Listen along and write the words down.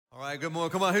All right, good morning.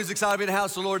 Come on, who's excited to be in the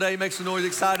house of the Lord today? Make some noise,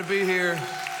 excited to be here.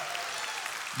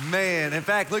 Man, in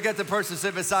fact, look at the person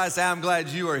sitting beside and say, I'm glad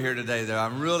you are here today, though.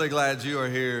 I'm really glad you are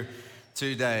here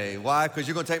today. Why? Because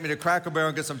you're going to take me to Cracker Barrel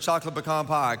and get some chocolate pecan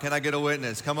pie. Can I get a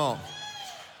witness? Come on.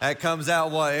 That comes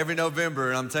out, every November,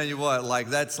 and I'm telling you what,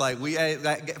 we ate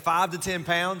 5 to 10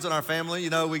 pounds in our family,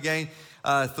 we gained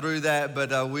through that,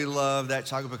 but we love that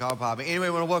chocolate pecan pie. But anyway, I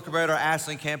want to welcome everybody to our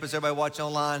Ashland campus, everybody watching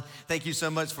online. Thank you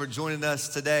so much for joining us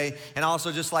today. And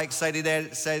also, just like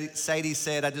Sadie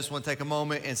said, I just want to take a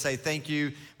moment and say thank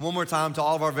you one more time to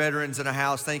all of our veterans in our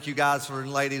house. Thank you guys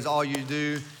and ladies, all you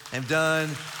do and done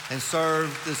and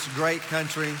served this great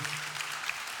country.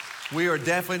 We are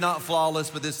definitely not flawless,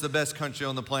 but this is the best country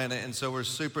on the planet, and so we're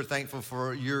super thankful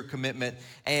for your commitment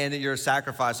and your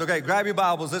sacrifice. Okay, grab your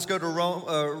Bibles. Let's go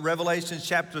to Revelation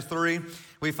chapter 3.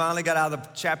 We finally got out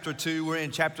of chapter 2. We're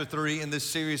in chapter 3 in this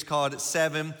series called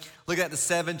 7. Look at the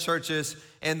 7 churches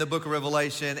in the book of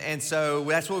Revelation, and so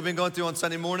that's what we've been going through on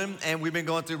Sunday morning, and we've been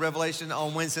going through Revelation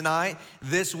on Wednesday night.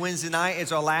 This Wednesday night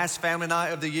is our last family night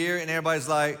of the year, and everybody's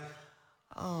like,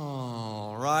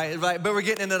 oh, right. But we're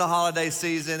getting into the holiday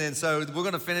season, and so we're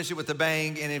going to finish it with a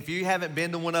bang. And if you haven't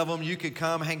been to one of them, you could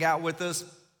come hang out with us.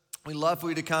 We'd love for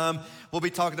you to come. We'll be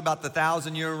talking about the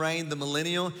 1,000-year reign, the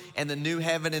millennial, and the new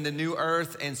heaven and the new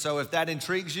earth. And so if that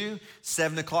intrigues you,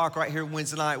 7 o'clock right here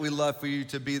Wednesday night, we'd love for you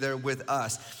to be there with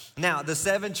us. Now, the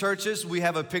 7 churches, we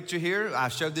have a picture here. I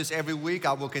showed this every week.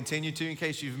 I will continue to in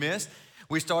case you've missed.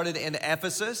 We started in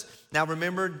Ephesus. Now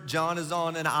remember, John is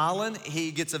on an island.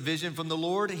 He gets a vision from the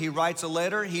Lord. He writes a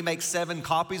letter. He makes 7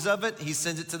 copies of it. He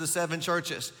sends it to the 7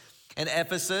 churches. In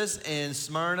Ephesus, in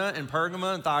Smyrna, in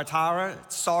Pergamum, in Thyatira,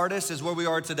 Sardis is where we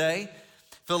are today,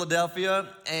 Philadelphia,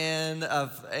 and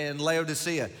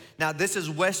Laodicea. Now this is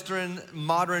Western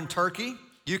modern Turkey.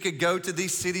 You could go to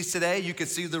these cities today. You could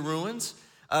see the ruins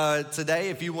today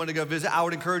if you want to go visit. I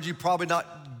would encourage you probably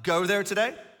not go there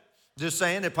today. Just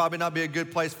saying, it'd probably not be a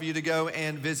good place for you to go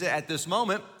and visit at this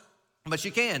moment, but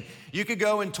you can. You could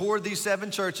go and tour these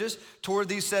 7 churches, tour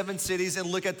these 7 cities, and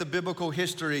look at the biblical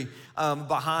history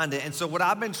behind it. And so what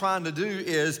I've been trying to do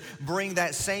is bring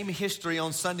that same history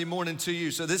on Sunday morning to you.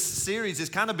 So this series has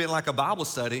kind of been like a Bible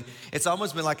study. It's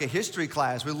almost been like a history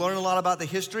class. We learn a lot about the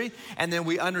history, and then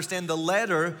we understand the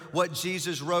letter, what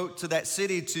Jesus wrote to that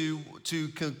city to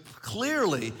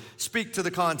clearly speak to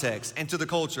the context and to the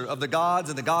culture of the gods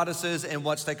and the goddesses and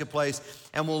what's taking place,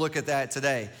 and we'll look at that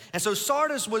today. And so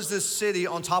Sardis was this city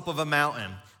on top of a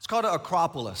mountain. It's called an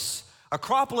Acropolis.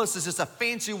 Acropolis is just a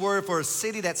fancy word for a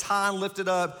city that's high and lifted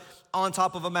up on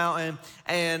top of a mountain.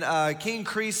 And King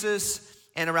Croesus,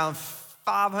 in around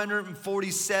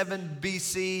 547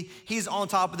 BC, he's on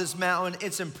top of this mountain.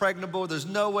 It's impregnable. There's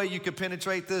no way you could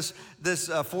penetrate this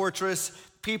fortress.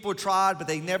 People tried, but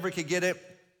they never could get it.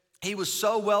 He was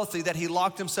so wealthy that he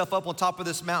locked himself up on top of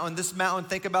this mountain. This mountain,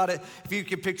 think about it, if you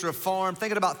could picture a farm,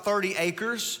 think about 30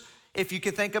 acres. If you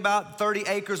could think about 30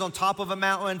 acres on top of a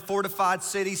mountain, fortified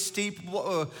city, steep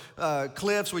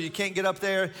cliffs where you can't get up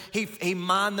there. He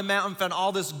mined the mountain, found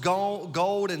all this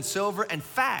gold and silver. In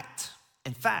fact,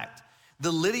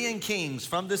 the Lydian kings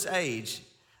from this age,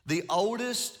 the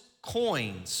oldest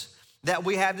coins that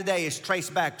we have today is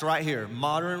traced back to right here,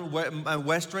 modern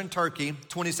Western Turkey,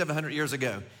 2,700 years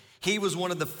ago. He was one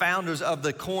of the founders of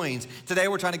the coins. Today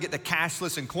we're trying to get the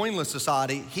cashless and coinless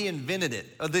society. He invented it.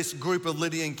 This group of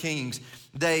Lydian kings,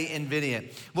 they invented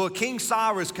it. Well, King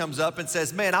Cyrus comes up and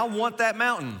says, man, I want that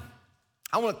mountain.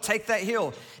 I want to take that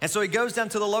hill. And so he goes down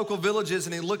to the local villages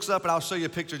and he looks up, and I'll show you a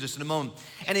picture just in a moment.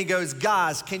 And he goes,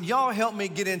 guys, can y'all help me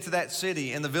get into that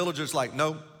city? And the villagers like,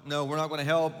 no, we're not going to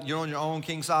help. You're on your own,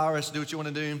 King Cyrus. Do what you want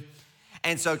to do.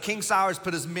 And so King Cyrus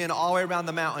put his men all the way around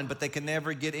the mountain, but they can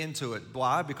never get into it.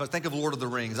 Why? Because think of Lord of the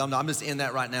Rings. I'm just in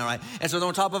that right now, right? And so they're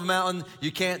on top of a mountain.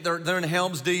 You can't. They're in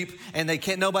Helm's Deep, and they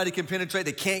can't. Nobody can penetrate.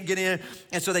 They can't get in.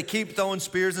 And so they keep throwing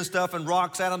spears and stuff and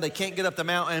rocks at them. They can't get up the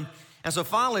mountain. And so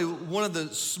finally, one of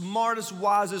the smartest,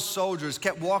 wisest soldiers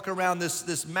kept walking around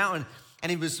this mountain,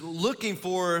 and he was looking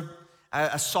for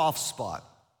a soft spot.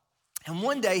 And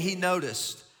one day he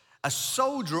noticed a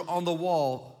soldier on the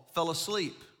wall fell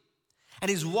asleep. And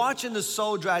he's watching the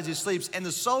soldier as he sleeps, and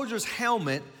the soldier's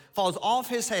helmet falls off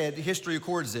his head, history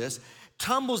records this,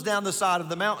 tumbles down the side of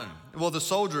the mountain. Well, the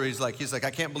soldier, he's like,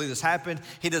 I can't believe this happened.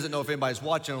 He doesn't know if anybody's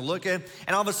watching or looking.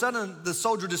 And all of a sudden, the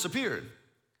soldier disappeared.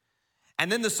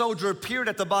 And then the soldier appeared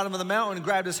at the bottom of the mountain and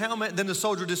grabbed his helmet, and then the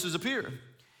soldier disappeared.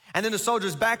 And then the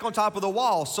soldier's back on top of the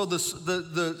wall. So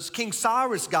the King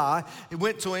Cyrus guy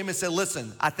went to him and said,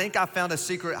 listen, I think I found a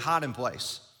secret hiding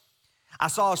place. I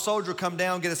saw a soldier come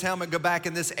down, get his helmet, go back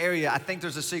in this area. I think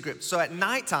there's a secret. So at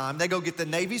nighttime, they go get the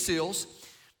Navy SEALs,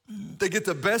 They get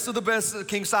the best of the best that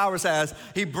King Cyrus has.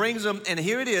 He brings them, and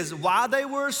here it is. While they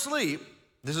were asleep,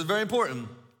 this is very important.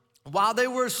 While they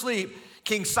were asleep,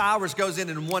 King Cyrus goes in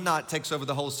and one night takes over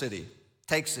the whole city.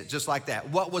 Takes it just like that.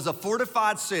 What was a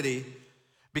fortified city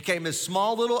became a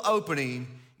small little opening,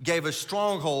 gave a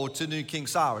stronghold to new King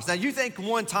Cyrus. Now you think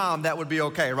one time that would be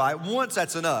okay, right? Once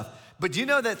that's enough. But do you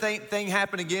know that thing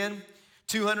happened again?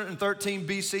 213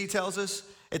 BC tells us.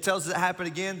 It tells us it happened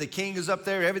again. The king is up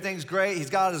there. Everything's great. He's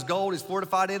got his gold. He's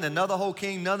fortified in. Another whole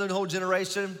king, another whole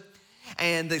generation.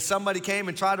 And somebody came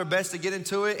and tried their best to get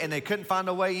into it, and they couldn't find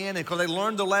a way in. And because they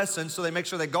learned the lesson, so they make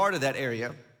sure they guarded that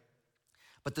area.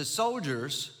 But the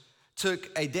soldiers took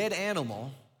a dead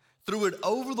animal, threw it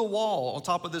over the wall on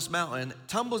top of this mountain,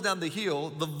 tumbles down the hill.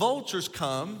 The vultures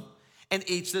come and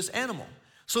eats this animal.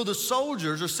 So the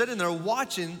soldiers are sitting there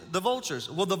watching the vultures.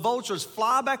 Well, the vultures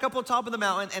fly back up on top of the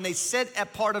mountain and they sit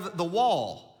at part of the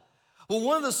wall. Well,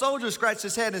 one of the soldiers scratched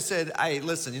his head and said, hey,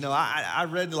 listen, I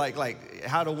read like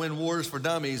How to Win Wars for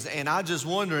Dummies, and I just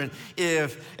wondering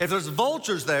if there's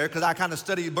vultures there, because I kind of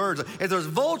study birds. If there's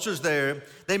vultures there,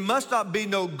 they must not be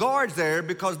no guards there,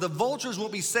 because the vultures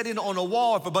won't be sitting on a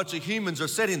wall if a bunch of humans are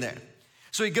sitting there.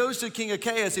 So he goes to King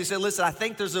Achaeus. He said, listen, I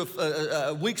think there's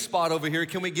a weak spot over here.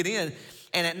 Can we get in?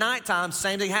 And at nighttime,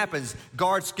 same thing happens.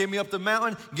 Guards skim me up the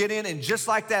mountain, get in, and just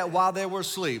like that, while they were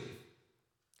asleep,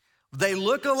 they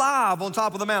look alive on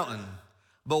top of the mountain.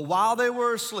 But while they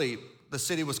were asleep, the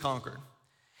city was conquered.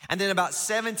 And then about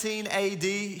 17 AD,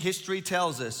 history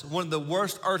tells us one of the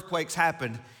worst earthquakes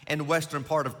happened in the western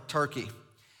part of Turkey.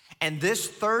 And this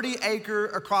 30-acre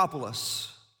Acropolis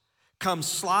comes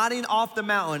sliding off the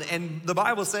mountain, and the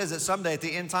Bible says that someday at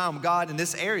the end time, God in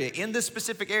this area, in this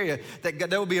specific area, that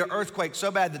there will be an earthquake so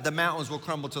bad that the mountains will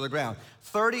crumble to the ground.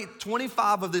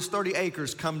 25 of these 30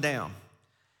 acres come down.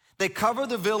 They cover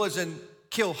the village and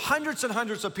kill hundreds and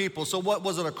hundreds of people. So what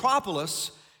was an Acropolis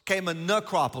came a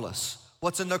necropolis.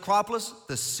 What's a necropolis?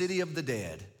 The city of the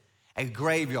dead, a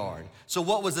graveyard. So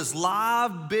what was this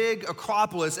live, big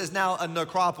Acropolis is now a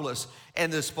necropolis in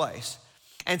this place.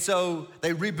 And so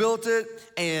they rebuilt it,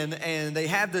 and they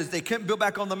had this, they couldn't build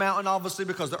back on the mountain, obviously,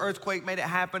 because the earthquake made it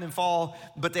happen and fall,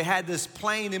 but they had this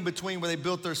plain in between where they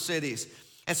built their cities.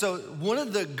 And so one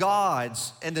of the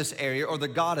gods in this area, or the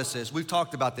goddesses, we've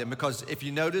talked about them, because if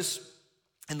you notice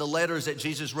in the letters that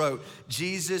Jesus wrote,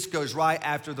 Jesus goes right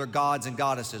after their gods and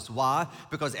goddesses. Why?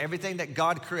 Because everything that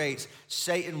God creates,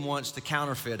 Satan wants to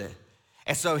counterfeit it.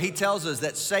 And so he tells us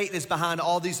that Satan is behind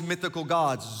all these mythical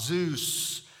gods,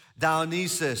 Zeus,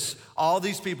 Dionysus, all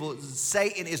these people.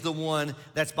 Satan is the one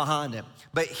that's behind it.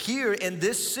 But here in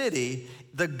this city,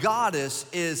 the goddess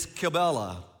is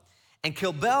Kybele. And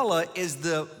Kybele is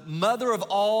the mother of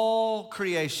all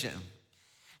creation.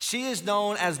 She is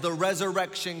known as the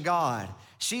resurrection God.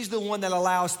 She's the one that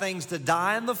allows things to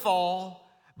die in the fall,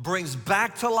 brings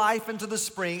back to life into the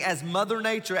spring as Mother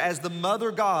Nature, as the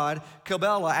mother God,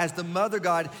 Kybele, as the mother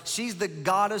God. She's the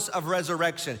goddess of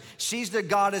resurrection. She's the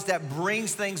goddess that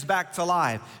brings things back to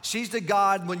life. She's the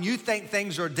God, when you think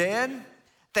things are dead,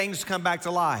 things come back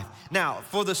to life. Now,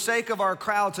 for the sake of our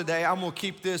crowd today, I'm gonna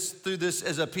keep this through this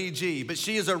as a PG, but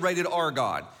she is a rated R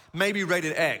God, maybe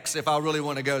rated X if I really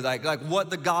wanna go like what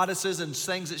the goddesses and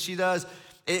things that she does,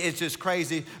 it's just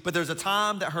crazy. But there's a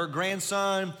time that her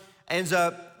grandson ends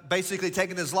up basically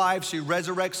taking his life. She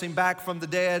resurrects him back from the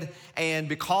dead, and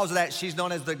because of that, she's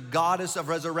known as the goddess of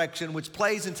resurrection, which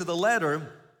plays into the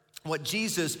letter what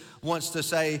Jesus wants to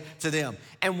say to them.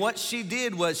 And what she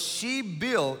did was she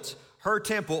built her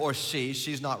temple, or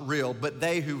she's not real, but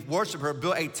they who worship her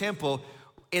built a temple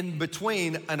in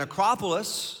between an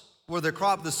Acropolis, where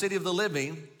the city of the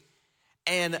living,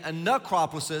 and a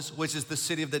necropolis, which is the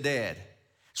city of the dead.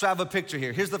 So I have a picture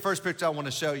here. Here's the first picture I want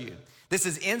to show you. This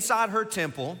is inside her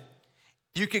temple.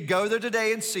 You could go there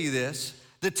today and see this.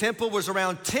 The temple was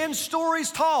around 10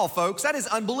 stories tall, folks. That is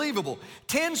unbelievable.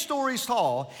 10 stories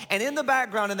tall. And in the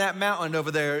background in that mountain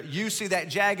over there, you see that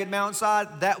jagged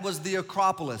mountainside. That was the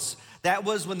Acropolis. That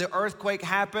was when the earthquake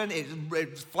happened.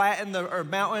 It flattened the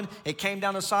mountain. It came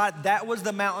down the side. That was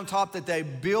the mountaintop that they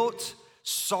built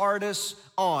Sardis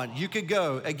on. You could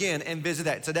go again and visit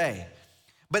that today.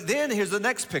 But then here's the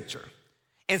next picture.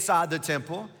 Inside the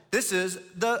temple, this is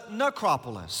the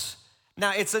necropolis.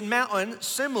 Now it's a mountain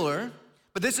similar,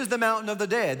 but this is the mountain of the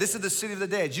dead. This is the city of the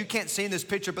dead. You can't see in this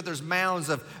picture, but there's mounds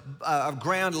of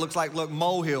ground that looks like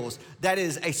molehills. That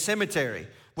is a cemetery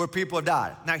where people have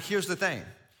died. Now here's the thing.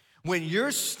 When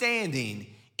you're standing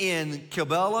in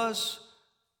Kybele's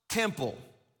temple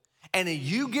and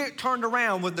you get turned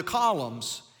around with the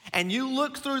columns and you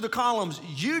look through the columns,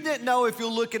 you didn't know if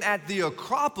you're looking at the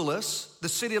Acropolis, the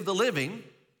city of the living,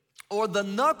 or the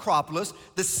necropolis,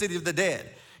 the city of the dead.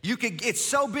 It's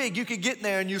so big, you could get in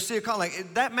there and you see a column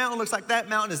like, that mountain looks like that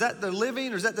mountain. Is that the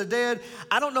living or is that the dead?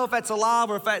 I don't know if that's alive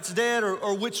or if that's dead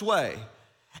or which way.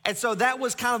 And so that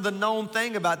was kind of the known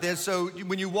thing about this. So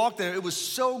when you walked there, it was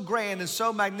so grand and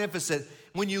so magnificent.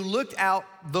 When you looked out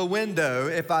the window,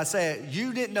 if I say it,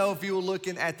 you didn't know if you were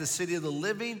looking at the city of the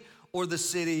living or the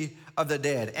city of the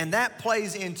dead. And that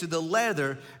plays into the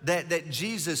letter that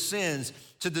Jesus sends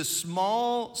to this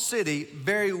small city,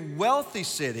 very wealthy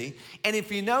city. And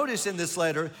if you notice in this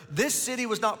letter, this city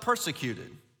was not persecuted.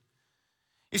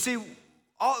 You see,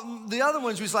 all the other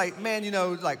ones was like, man,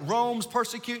 like Rome's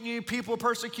persecuting you, people are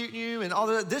persecuting you, and all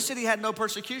that. This city had no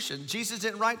persecution. Jesus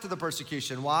didn't write to the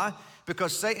persecution. Why?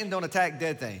 Because Satan don't attack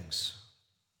dead things.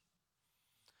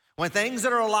 When things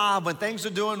that are alive, when things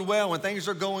are doing well, when things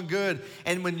are going good,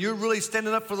 and when you're really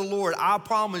standing up for the Lord, I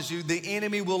promise you, the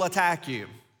enemy will attack you.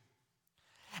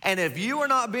 And if you are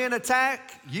not being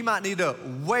attacked, you might need to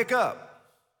wake up.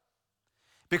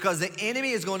 Because the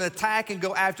enemy is going to attack and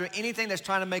go after anything that's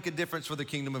trying to make a difference for the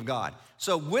kingdom of God.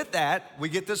 So with that, we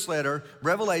get this letter,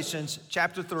 Revelations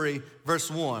chapter 3, verse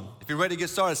 1. If you're ready to get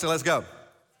started, so let's go.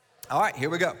 All right, here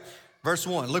we go. Verse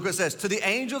 1, look what it says. To the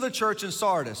angel of the church in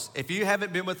Sardis. If you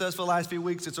haven't been with us for the last few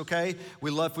weeks, it's okay.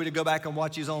 We'd love for you to go back and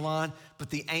watch these online. But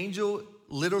the angel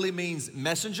literally means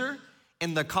messenger.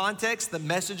 In the context, the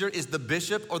messenger is the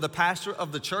bishop or the pastor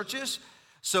of the churches.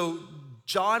 So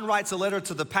John writes a letter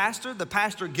to the pastor. The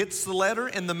pastor gets the letter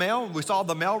in the mail. We saw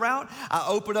the mail route. I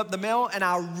open up the mail and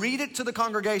I read it to the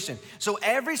congregation. So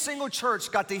every single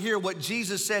church got to hear what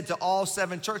Jesus said to all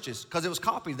 7 churches because it was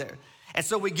copied there. And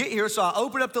so we get here, so I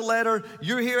open up the letter.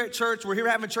 You're here at church. We're here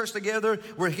having church together.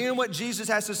 We're hearing what Jesus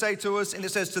has to say to us. And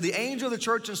it says, to the angel of the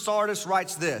church in Sardis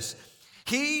writes this.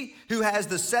 He who has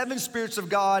the 7 spirits of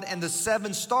God and the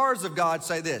 7 stars of God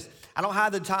say this. I don't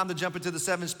have the time to jump into the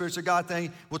 7 spirits of God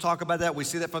thing. We'll talk about that. We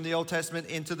see that from the Old Testament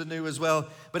into the New as well.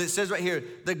 But it says right here,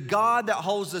 the God that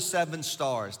holds the 7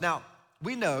 stars. Now,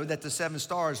 we know that the 7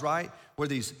 stars, right, were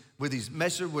these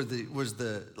measured, was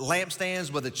the lampstands,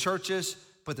 were the churches.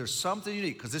 But there's something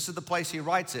unique because this is the place he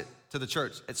writes it to the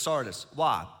church at Sardis.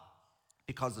 Why?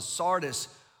 Because the Sardis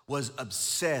was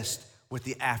obsessed with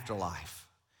the afterlife.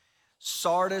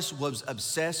 Sardis was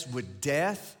obsessed with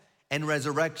death and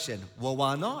resurrection. Well,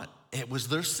 why not? It was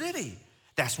their city.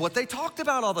 That's what they talked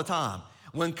about all the time.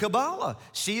 When Kabbalah,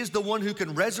 she is the one who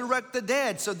can resurrect the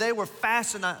dead. So they were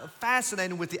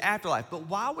fascinated with the afterlife. But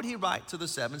why would he write to the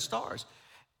 7 stars?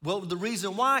 Well, the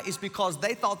reason why is because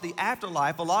they thought the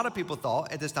afterlife, a lot of people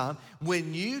thought at this time,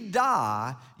 when you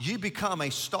die, you become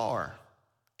a star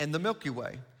in the Milky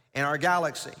Way, in our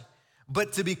galaxy.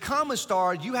 But to become a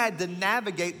star, you had to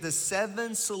navigate the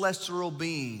 7 celestial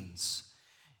beings.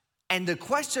 And the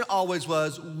question always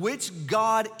was, which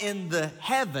God in the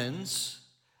heavens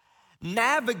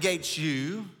navigates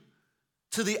you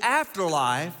to the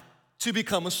afterlife to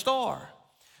become a star?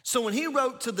 So when he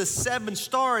wrote to the 7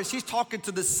 stars, he's talking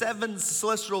to the 7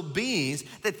 celestial beings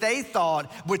that they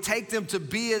thought would take them to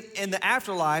be in the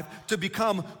afterlife to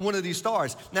become one of these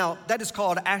stars. Now, that is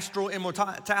called astral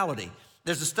immortality.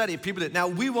 There's a study of people that, now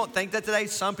we won't think that today.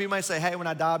 Some people might say, hey, when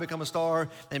I die, I become a star.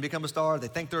 They become a star. They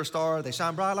think they're a star. They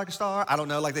shine bright like a star. I don't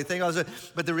know, like they think I was.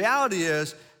 But the reality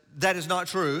is that is not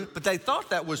true. But they thought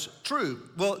that was true.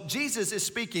 Well, Jesus is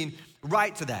speaking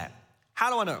right to that.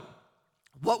 How do I know?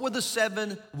 What were the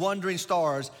 7 wandering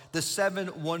stars, the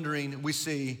 7 wandering, we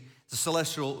see, the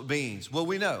celestial beings? Well,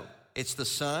 we know it's the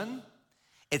sun,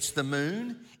 it's the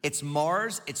moon, it's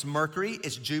Mars, it's Mercury,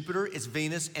 it's Jupiter, it's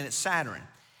Venus, and it's Saturn.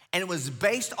 And it was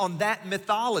based on that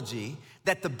mythology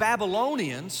that the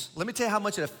Babylonians, let me tell you how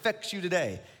much it affects you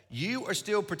today. You are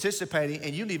still participating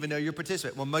and you don't even know you're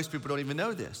participating. Well, most people don't even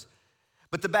know this.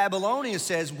 But the Babylonians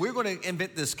says, we're going to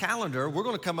invent this calendar. We're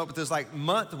going to come up with this like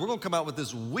month. We're going to come out with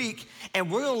this week.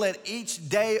 And we're going to let each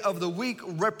day of the week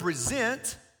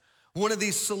represent one of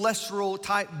these celestial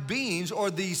type beings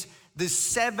or these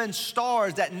 7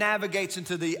 stars that navigates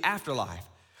into the afterlife.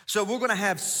 So we're going to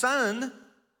have sun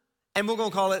and we're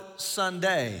going to call it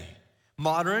Sunday.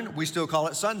 Modern, we still call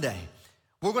it Sunday.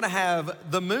 We're going to have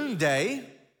the moon day,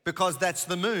 because that's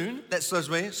the moon, that's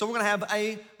supposed to be. So we're gonna have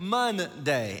a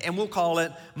Monday, and we'll call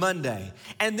it Monday.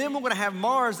 And then we're gonna have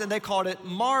Mars, and they called it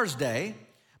Mars Day.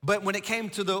 But when it came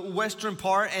to the western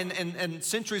part and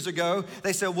centuries ago,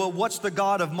 they said, well, what's the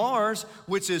god of Mars?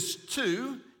 Which is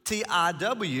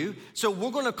T-I-W. So we're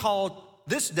gonna call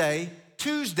this day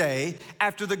Tuesday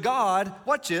after the god,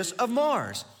 watch this, of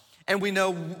Mars. And we know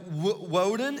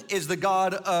Woden is the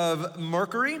god of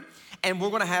Mercury. And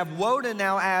we're gonna have Woden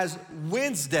now as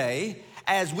Wednesday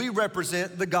as we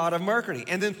represent the god of Mercury.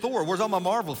 And then Thor, where's all my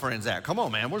Marvel friends at? Come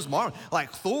on, man, where's Marvel?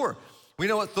 Like Thor, we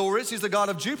know what Thor is. He's the god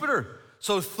of Jupiter.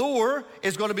 So Thor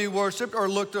is going to be worshiped or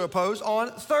looked to oppose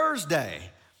on Thursday.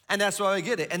 And that's why we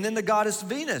get it. And then the goddess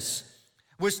Venus,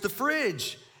 which the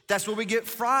fridge. That's where we get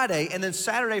Friday. And then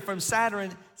Saturday from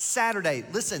Saturn, Saturday.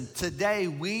 Listen, today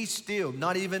we still,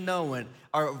 not even knowing,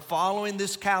 are following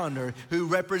this calendar who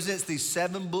represents these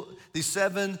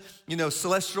seven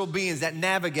celestial beings that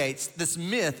navigates this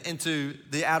myth into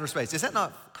the outer space. Is that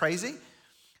not crazy?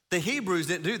 The Hebrews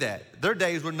didn't do that. Their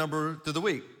days were numbered through the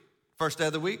week. First day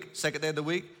of the week, second day of the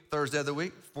week, third day of the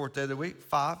week, fourth day of the week,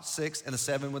 5, 6, and the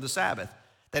 7 with the Sabbath.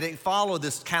 They didn't follow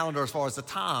this calendar as far as the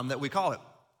time that we call it.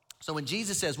 So when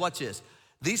Jesus says, watch this,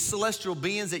 these celestial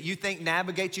beings that you think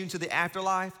navigate you into the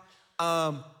afterlife,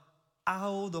 I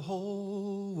hold the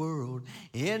whole world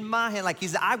in my hand. Like he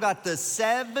said, I've got the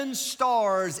 7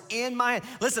 stars in my hand.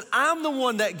 Listen, I'm the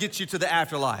one that gets you to the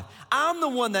afterlife. I'm the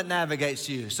one that navigates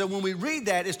you. So when we read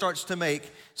that, it starts to make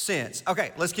sense.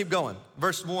 Okay, let's keep going.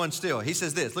 Verse 1 still. He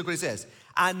says this, look what he says.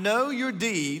 I know your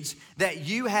deeds, that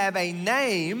you have a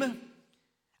name,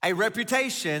 a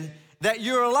reputation, that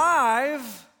you're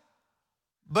alive,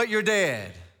 but you're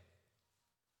dead.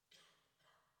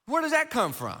 Where does that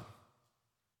come from?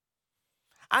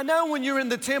 I know when you're in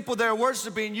the temple there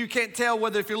worshiping, you can't tell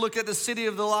whether if you look at the city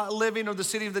of the living or the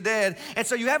city of the dead. And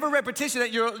so you have a reputation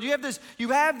that you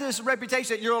have this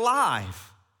reputation that you're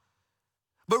alive.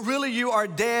 But really you are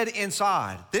dead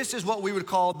inside. This is what we would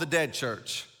call the dead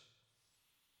church.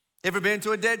 Ever been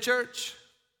to a dead church?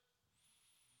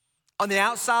 On the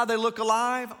outside they look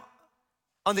alive.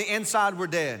 On the inside we're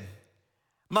dead.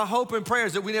 My hope and prayer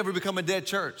is that we never become a dead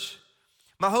church.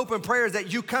 My hope and prayer is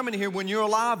that you come in here when you're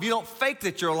alive, you don't fake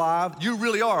that you're alive, you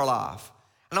really are alive.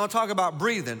 And I'm talking about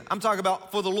breathing. I'm talking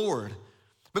about for the Lord.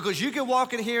 Because you can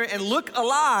walk in here and look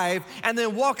alive and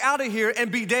then walk out of here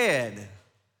and be dead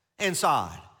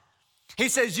inside. He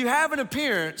says you have an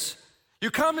appearance. You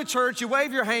come to church, you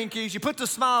wave your hankies, you put the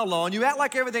smile on, you act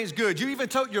like everything's good. You even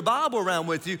tote your Bible around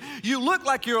with you. You look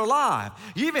like you're alive.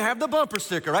 You even have the bumper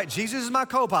sticker, right? Jesus is my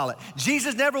co-pilot.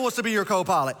 Jesus never wants to be your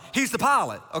co-pilot. He's the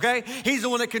pilot, okay? He's the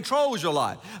one that controls your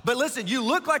life. But listen, you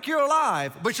look like you're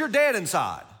alive, but you're dead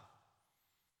inside.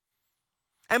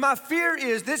 And my fear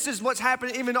is this is what's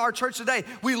happening even in our church today.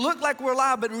 We look like we're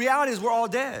alive, but the reality is we're all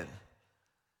dead.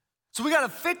 So we got to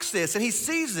fix this, and he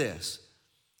sees this.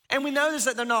 And we notice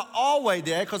that they're not always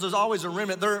dead because there's always a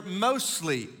remnant. They're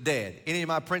mostly dead. Any of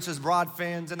my Princess Bride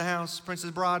fans in the house? Princess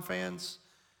Bride fans?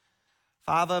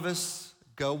 5 of us,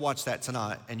 go watch that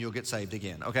tonight and you'll get saved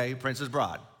again, okay? Princess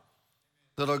Bride.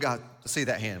 Little guy, see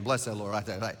that hand. Bless that Lord right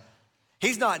there. Right.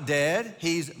 He's not dead.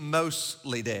 He's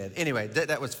mostly dead. Anyway,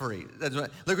 that was free.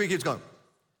 Look where he keeps going.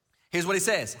 Here's what he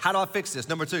says. How do I fix this?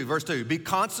 Number 2, verse 2. Be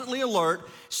constantly alert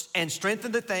and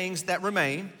strengthen the things that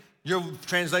remain. Your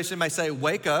translation may say,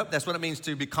 wake up. That's what it means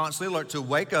to be constantly alert, to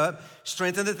wake up,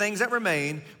 strengthen the things that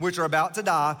remain, which are about to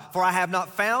die. For I have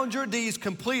not found your deeds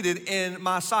completed in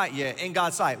my sight yet, in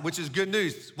God's sight, which is good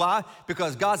news. Why?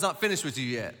 Because God's not finished with you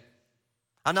yet.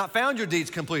 I've not found your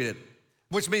deeds completed,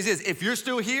 which means this, if you're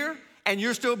still here and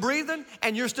you're still breathing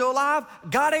and you're still alive,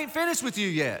 God ain't finished with you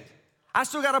yet. I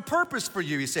still got a purpose for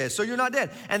you, he says, so you're not dead.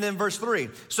 And then verse 3,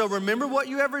 so remember what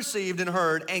you have received and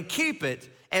heard and keep it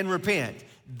and repent.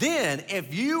 Then,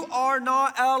 if you are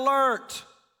not alert,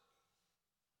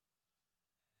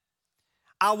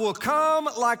 I will come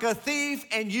like a thief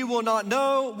and you will not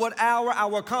know what hour I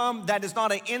will come. That is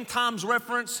not an end times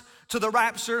reference to the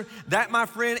rapture. That, my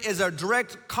friend, is a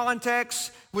direct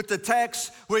context with the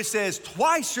text where it says,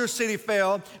 twice your city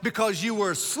fell because you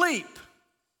were asleep.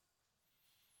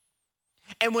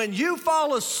 And when you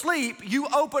fall asleep, you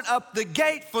open up the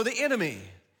gate for the enemy.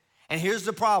 And here's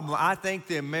the problem. I think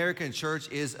the American church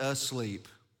is asleep.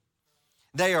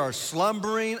 They are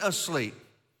slumbering asleep.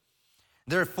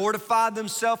 They're fortified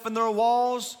themselves in their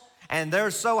walls, and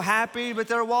they're so happy with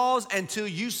their walls until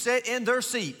you sit in their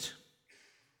seat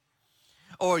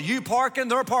or you park in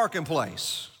their parking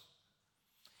place.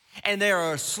 And they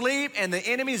are asleep, and the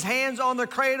enemy's hands on the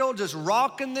cradle just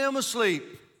rocking them asleep,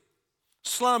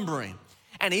 slumbering.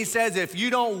 And he says, if you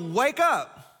don't wake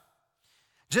up,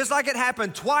 just like it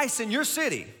happened twice in your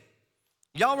city.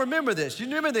 Y'all remember this. You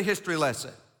remember the history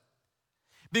lesson.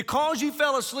 Because you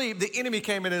fell asleep, the enemy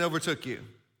came in and overtook you.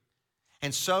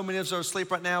 And so many of us are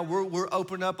asleep right now. We're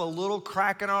opening up a little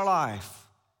crack in our life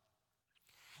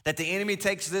that the enemy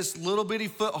takes this little bitty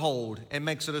foothold and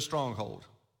makes it a stronghold.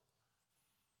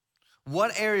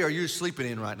 What area are you sleeping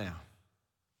in right now?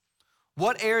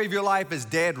 What area of your life is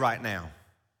dead right now?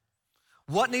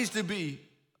 What needs to be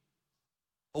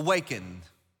awakened?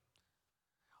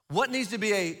 What needs to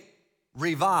be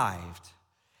revived?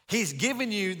 He's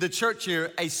given you, the church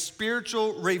here, a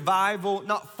spiritual revival,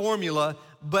 not formula,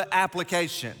 but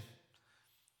application.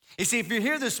 You see, if you're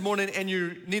here this morning and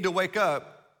you need to wake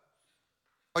up,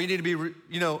 or you need to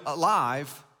be,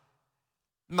 alive,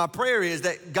 my prayer is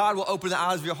that God will open the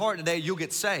eyes of your heart today, you'll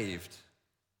get saved.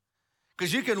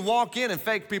 Because you can walk in and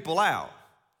fake people out.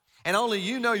 And only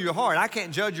you know your heart. I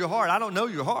can't judge your heart. I don't know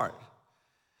your heart.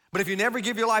 But if you never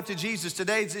give your life to Jesus,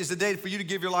 today is the day for you to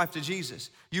give your life to Jesus.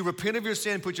 You repent of your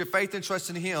sin, put your faith and trust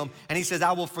in him, and he says,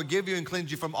 I will forgive you and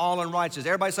cleanse you from all unrighteousness.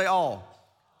 Everybody say all.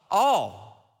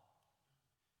 All.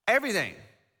 Everything.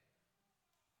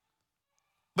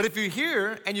 But if you're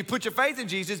here and you put your faith in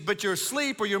Jesus, but you're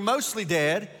asleep or you're mostly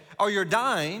dead or you're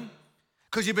dying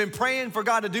because you've been praying for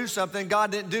God to do something, God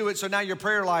didn't do it, so now your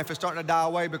prayer life is starting to die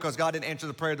away because God didn't answer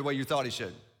the prayer the way you thought he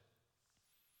should.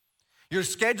 Your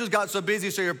schedule's got so busy,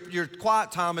 so your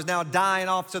quiet time is now dying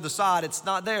off to the side. It's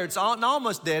not there. It's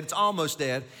almost dead. It's almost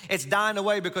dead. It's dying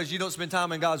away because you don't spend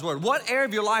time in God's word. What area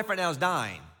of your life right now is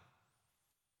dying?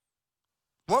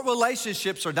 What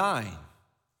relationships are dying?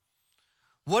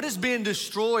 What is being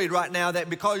destroyed right now that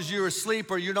because you're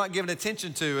asleep or you're not giving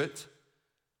attention to it,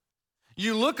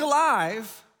 you look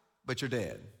alive, but you're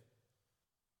dead?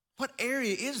 What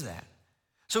area is that?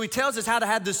 So he tells us how to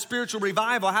have this spiritual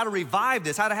revival, how to revive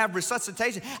this, how to have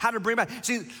resuscitation, how to bring back.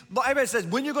 See, everybody says,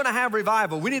 when you're gonna have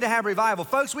revival, we need to have revival.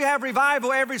 Folks, we have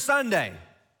revival every Sunday.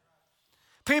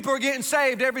 People are getting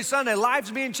saved every Sunday.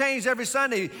 Lives being changed every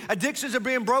Sunday. Addictions are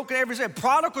being broken every Sunday.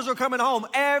 Prodigals are coming home.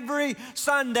 Every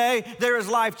Sunday, there is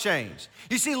life change.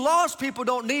 You see, lost people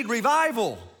don't need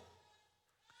revival.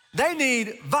 They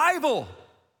need vival.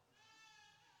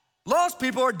 Lost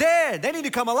people are dead. They need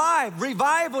to come alive.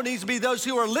 Revival needs to be those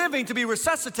who are living to be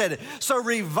resuscitated. So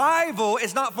revival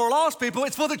is not for lost people,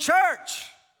 it's for the church.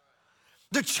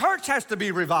 The church has to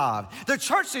be revived. The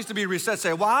church needs to be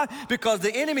resuscitated. Why? Because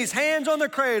the enemy's hands on the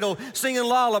cradle singing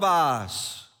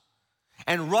lullabies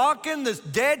and rocking this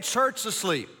dead church to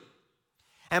sleep.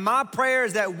 And my prayer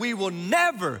is that we will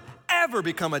never, ever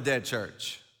become a dead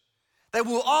church. That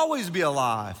we'll always be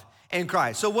alive in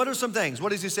Christ. So what are some things?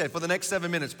 What does he say? For the next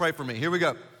 7 minutes, pray for me. Here we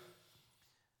go.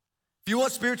 If you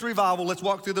want spiritual revival, let's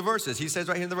walk through the verses. He says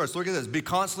right here in the verse, look at this. Be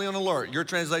constantly on alert. Your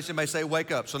translation may say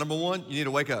wake up. So number one, you need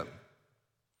to wake up.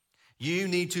 You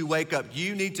need to wake up.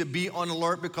 You need to be on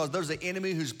alert because there's an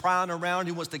enemy who's prowling around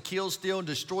who wants to kill, steal, and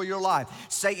destroy your life.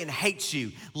 Satan hates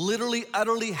you, literally,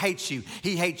 utterly hates you.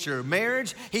 He hates your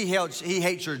marriage. He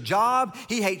hates your job.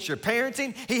 He hates your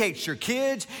parenting. He hates your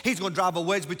kids. He's going to drive a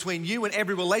wedge between you and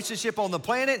every relationship on the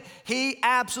planet. He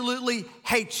absolutely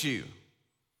hates you.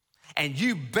 And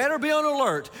you better be on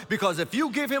alert because if you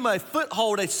give him a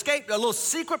foothold, a little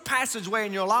secret passageway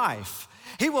in your life,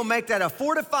 he will make that a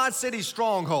fortified city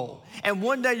stronghold. And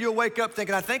one day you'll wake up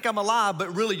thinking, I think I'm alive,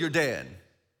 but really you're dead.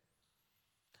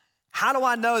 How do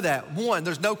I know that? One,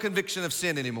 there's no conviction of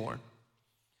sin anymore.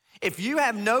 If you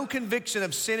have no conviction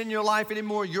of sin in your life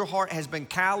anymore, your heart has been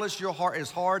callous, your heart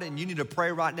is hard, and you need to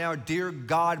pray right now, dear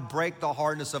God, break the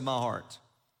hardness of my heart.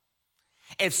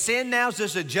 If sin now is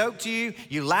just a joke to you,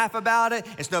 you laugh about it,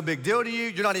 it's no big deal to you,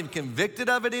 you're not even convicted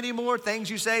of it anymore, things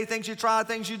you say, things you try,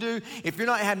 things you do. If you're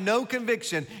not have no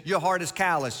conviction, your heart is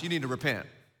callous, you need to repent.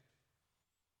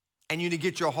 And you need to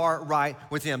get your heart right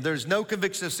with him. There's no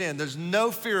conviction of sin. There's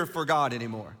no fear for God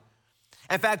anymore.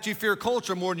 In fact, you fear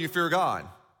culture more than you fear God.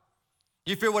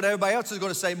 You fear what everybody else is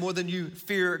going to say more than you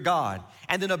fear God.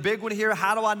 And then a big one here,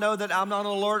 how do I know that I'm not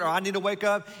on alert or I need to wake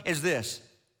up, is this.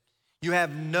 You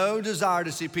have no desire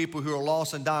to see people who are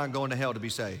lost and dying going to hell to be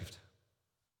saved.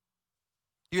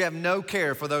 You have no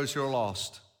care for those who are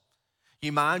lost.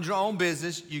 You mind your own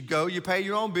business. You go, you pay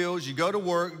your own bills. You go to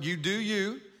work. You do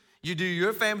you. You do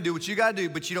your family, do what you got to do,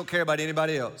 but you don't care about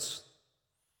anybody else.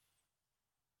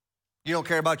 You don't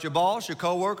care about your boss, your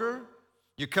coworker,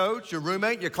 your coach, your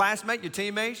roommate, your classmate, your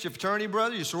teammates, your fraternity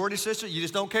brother, your sorority sister. You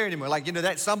just don't care anymore.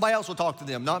 That somebody else will talk to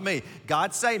them, not me.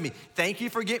 God save me. Thank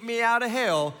you for getting me out of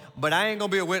hell, but I ain't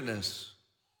gonna be a witness.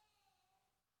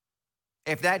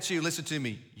 If that's you, listen to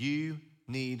me. You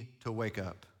need to wake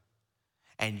up.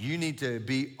 And you need to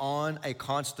be on a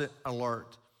constant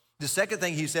alert. The second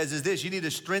thing he says is this. You need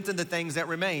to strengthen the things that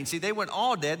remain. See, they weren't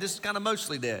all dead. This is kind of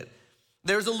mostly dead.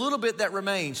 There's a little bit that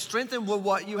remains. Strengthen with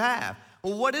what you have.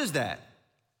 Well, what is that?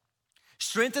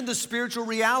 Strengthen the spiritual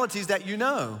realities that you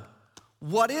know.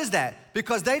 What is that?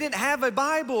 Because they didn't have a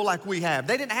Bible like we have.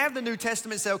 They didn't have the New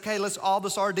Testament say, okay, let's all the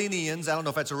Sardinians, I don't know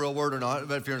if that's a real word or not,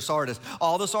 but if you're in Sardis,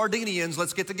 all the Sardinians,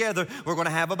 let's get together. We're going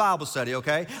to have a Bible study,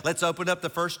 okay? Let's open up the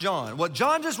 1 John. Well,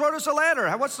 John just wrote us a letter.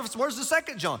 Where's the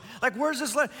 2 John? Like, where's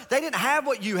this letter? They didn't have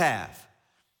what you have.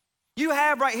 You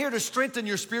have right here to strengthen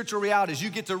your spiritual realities. You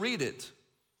get to read it.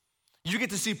 You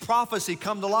get to see prophecy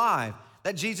come to life,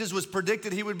 that Jesus was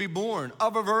predicted he would be born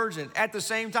of a virgin at the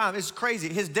same time. It's crazy.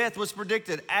 His death was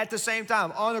predicted at the same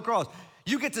time on the cross.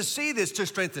 You get to see this to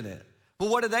strengthen it. But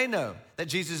what do they know? That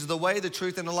Jesus is the way, the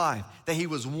truth, and the life. That he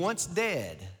was once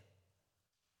dead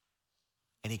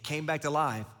and he came back to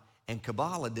life, and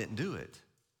Kabbalah didn't do it.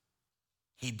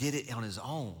 He did it on his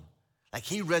own. Like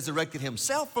he resurrected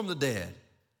himself from the dead.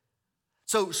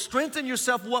 So strengthen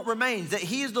yourself what remains, that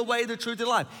he is the way, the truth, and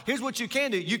life. Here's what you can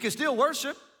do. You can still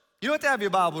worship. You don't have to have your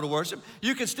Bible to worship.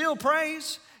 You can still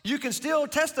praise. You can still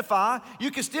testify. You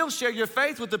can still share your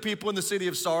faith with the people in the city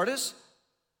of Sardis.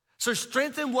 So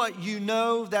strengthen what you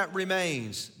know that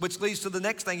remains, which leads to the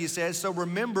next thing he says. So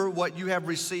remember what you have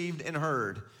received and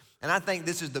heard. And I think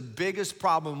this is the biggest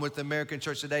problem with the American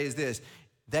church today is this.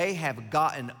 They have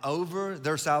gotten over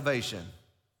their salvation.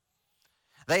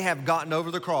 They have gotten over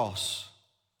the cross.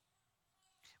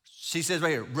 She says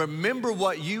right here, remember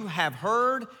what you have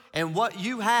heard and what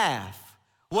you have.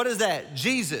 What is that?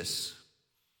 Jesus.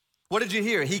 What did you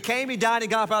hear? He came, he died, he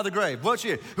got up out of the grave. What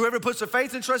you hear? Whoever puts their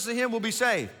faith and trust in him will be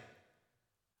saved.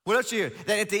 What else you hear?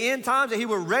 That at the end times that he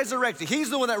will resurrect you.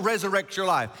 He's the one that resurrects your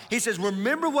life. He says,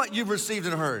 remember what you've received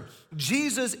and heard.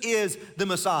 Jesus is the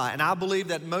Messiah. And I believe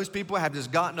that most people have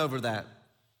just gotten over that.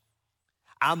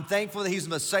 I'm thankful that he's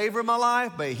the savior of my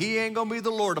life, but he ain't gonna be the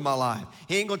Lord of my life.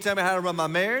 He ain't gonna tell me how to run my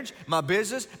marriage, my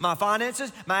business, my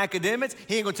finances, my academics.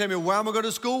 He ain't gonna tell me where I'm gonna go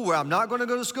to school, where I'm not gonna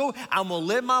go to school. I'm gonna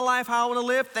live my life how I wanna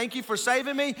live. Thank you for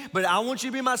saving me, but I want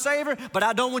you to be my savior, but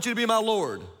I don't want you to be my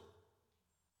Lord.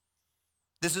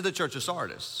 This is the church of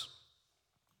Sardis.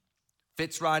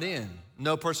 Fits right in.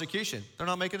 No persecution. They're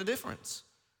not making a difference.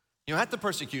 You don't have to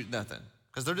persecute nothing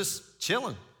because they're just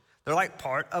chilling. They're like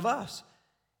part of us.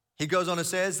 He goes on and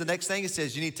says, the next thing it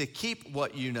says, you need to keep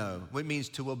what you know, which means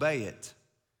to obey it.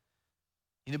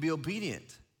 You need to be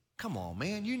obedient. Come on,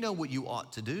 man, you know what you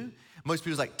ought to do. Most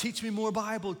people's like, teach me more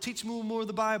Bible, teach me more of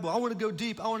the Bible. I want to go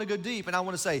deep, I want to go deep. And I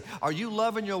want to say, are you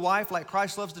loving your wife like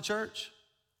Christ loves the church?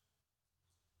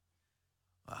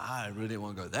 I really didn't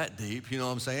want to go that deep, you know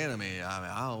what I'm saying? I mean,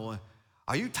 I don't want,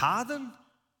 are you tithing?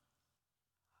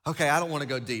 Okay, I don't want to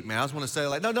go deep, man. I just want to say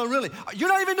like, no, really, you're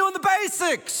not even doing the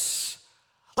basics.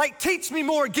 Like, teach me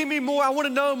more, give me more, I want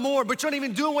to know more, but you're not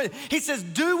even doing what, he says,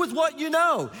 do with what you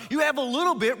know. You have a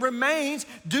little bit remains,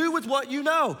 do with what you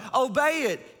know. Obey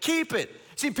it, keep it.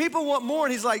 See, people want more,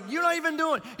 and he's like, you're not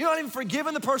even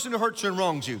forgiving the person who hurt you and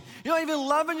wronged you. You're not even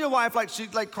loving your wife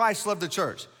like Christ loved the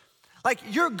church. Like,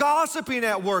 you're gossiping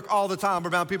at work all the time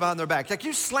around people behind their back. Like,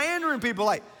 you're slandering people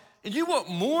like, and you want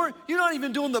more? You're not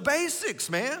even doing the basics,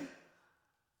 man.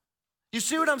 You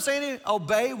see what I'm saying here?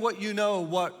 Obey what you know,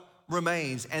 what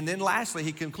remains. And then lastly,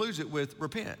 he concludes it with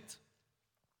repent.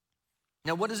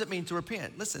 Now, what does it mean to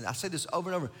repent? Listen, I say this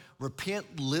over and over.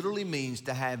 Repent literally means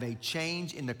to have a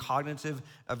change in the cognitive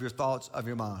of your thoughts, of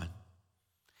your mind.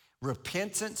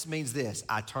 Repentance means this: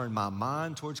 I turned my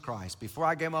mind towards Christ. Before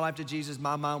I gave my life to Jesus,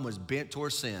 my mind was bent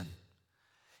towards sin.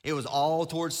 It was all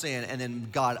towards sin. And then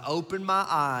God opened my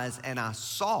eyes and I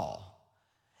saw.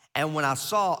 And when I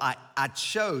saw, I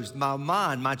chose,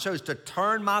 I chose to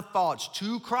turn my thoughts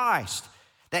to Christ.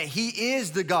 That he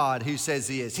is the God who says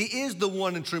he is. He is the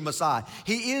one and true Messiah.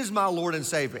 He is my Lord and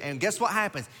Savior. And guess what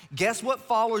happens? Guess what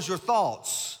follows your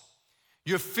thoughts?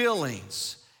 Your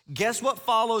feelings. Guess what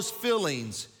follows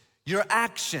feelings? Your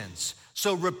actions.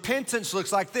 So repentance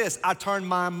looks like this. I turn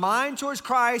my mind towards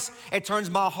Christ. It turns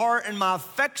my heart and my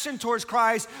affection towards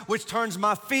Christ, which turns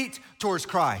my feet towards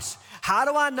Christ. How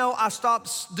do I know I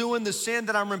stopped doing the sin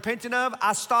that I'm repenting of?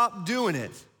 I stopped doing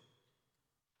it.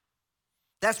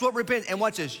 That's what repent. And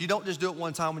watch this. You don't just do it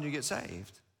one time when you get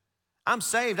saved. I'm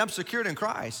saved. I'm secured in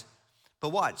Christ. But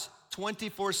watch.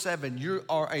 24/7, you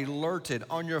are alerted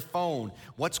on your phone.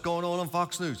 What's going on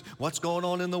Fox News? What's going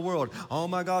on in the world? Oh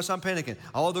my gosh, I'm panicking.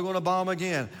 Oh, they're going to bomb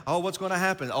again. Oh, what's going to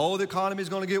happen? Oh, the economy is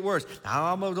going to get worse.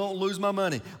 How am I going to lose my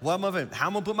money? What am I doing? How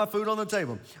am I going to put my food on the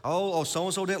table? Oh,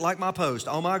 so-and-so didn't like my post.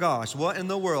 Oh my gosh, what in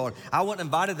the world? I wasn't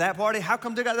invited to that party. How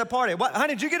come they got that party? What,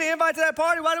 honey, did you get an invite to that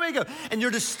party? Why did we go? And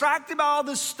you're distracted by all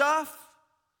this stuff.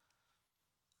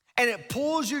 And it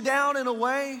pulls you down in a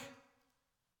way.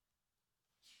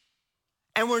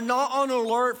 And we're not on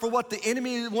alert for what the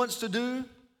enemy wants to do.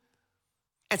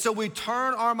 And so we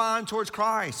turn our mind towards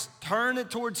Christ, turn it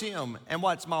towards him. And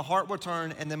watch, my heart will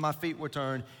turn, and then my feet will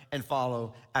turn and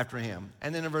follow after him.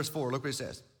 And then in verse 4, look what he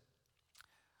says.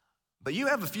 But you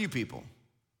have a few people.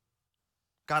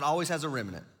 God always has a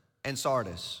remnant in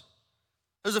Sardis.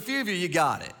 There's a few of you, you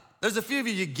got it. There's a few of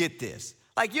you get this.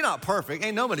 Like, you're not perfect.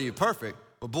 Ain't nobody you perfect.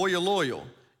 But boy, you're loyal.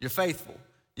 You're faithful.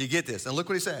 You get this, and look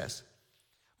what he says.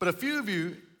 But a few of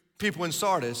you people in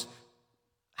Sardis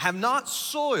have not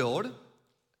soiled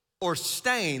or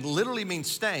stained, literally means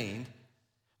stained,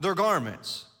 their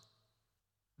garments.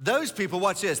 Those people,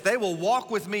 watch this, they will walk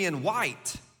with me in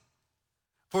white,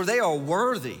 for they are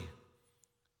worthy.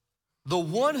 The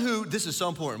one who, this is so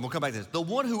important, we'll come back to this. The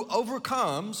one who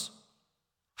overcomes,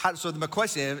 so my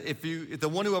question is, if the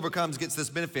one who overcomes gets this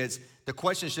benefits, the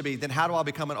question should be, then how do I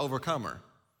become an overcomer?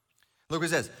 Look what it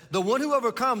says. The one who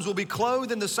overcomes will be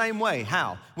clothed in the same way.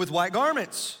 How? With white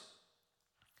garments.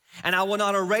 And I will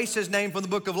not erase his name from the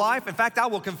book of life. In fact, I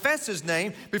will confess his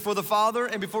name before the Father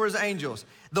and before his angels.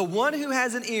 The one who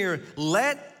has an ear,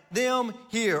 let them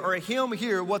hear, or him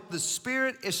hear what the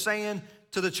Spirit is saying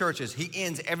to the churches. He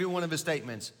ends every one of his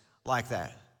statements like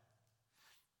that.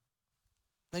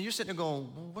 Now you're sitting there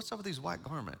going, well, what's up with these white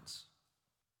garments?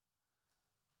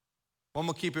 Well, I'm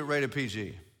going to keep it rated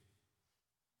PG.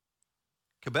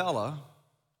 Kabbalah,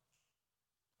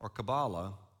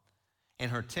 in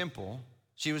her temple,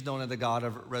 she was known as the God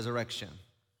of resurrection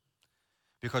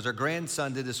because her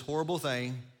grandson did this horrible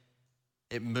thing.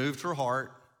 It moved her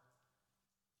heart,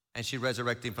 and she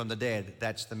resurrected him from the dead.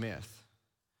 That's the myth.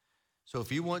 So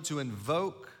if you want to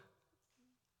invoke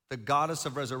the goddess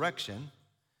of resurrection,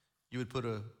 you would put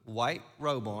a white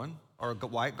robe on or a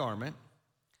white garment.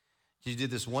 You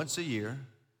did this once a year.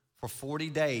 For 40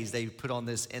 days, they put on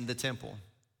this in the temple.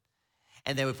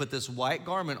 And they would put this white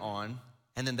garment on,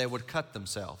 and then they would cut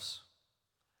themselves.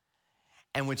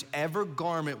 And whichever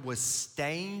garment was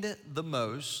stained the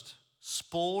most,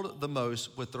 spoiled the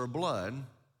most with their blood,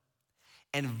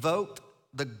 invoked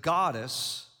the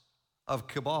goddess of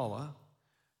Kabbalah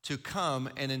to come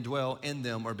and indwell in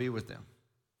them or be with them.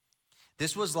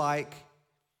 This was like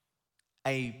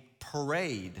a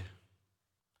parade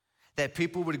that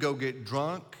people would go get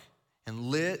drunk and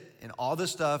lit and all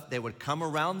this stuff. They would come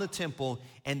around the temple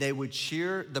and they would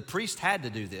cheer. The priest had to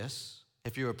do this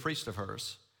if you're a priest of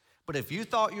hers. But if you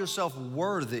thought yourself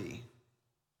worthy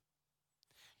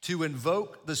to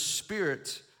invoke the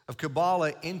spirit of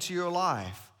Kabbalah into your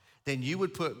life, then you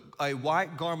would put a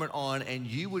white garment on and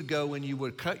you would go and you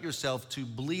would cut yourself to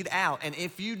bleed out. And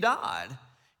if you died,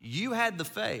 you had the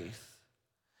faith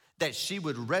that she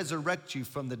would resurrect you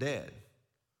from the dead.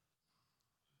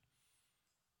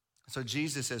 So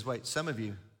Jesus says, wait, some of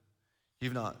you,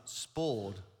 you've not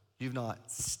spoiled, you've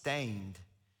not stained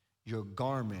your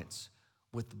garments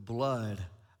with the blood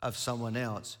of someone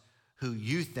else who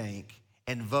you think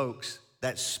invokes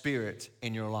that spirit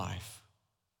in your life.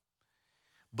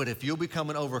 But if you'll become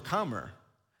an overcomer,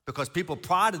 because people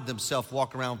prided themselves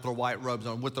walking around with their white robes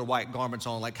on, with their white garments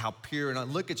on, like how pure,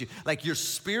 and look at you, like you're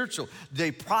spiritual.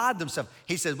 They pride themselves.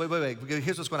 He says, wait,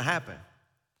 here's what's gonna happen.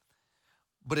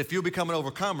 But if you become an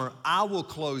overcomer, I will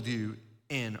clothe you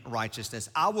in righteousness.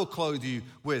 I will clothe you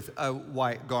with a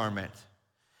white garment.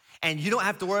 And you don't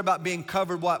have to worry about being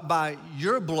covered by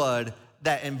your blood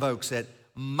that invokes it.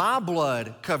 My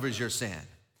blood covers your sin.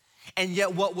 And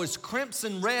yet what was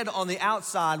crimson red on the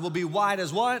outside will be white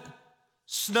as what?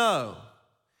 Snow.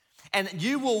 And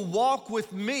you will walk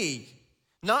with me,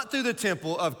 not through the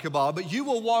temple of Kabbalah, but you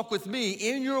will walk with me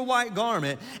in your white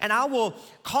garment, and I will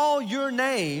call your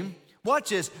name, watch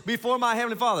this, before my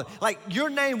heavenly Father. Like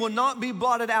your name will not be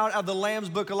blotted out of the Lamb's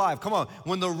book of life. Come on,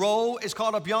 when the roll is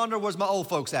called up yonder, where's my old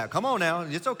folks at? Come on now,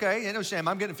 it's okay, ain't no shame,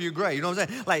 I'm getting a few gray, you know what I'm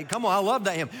saying? Like, come on, I love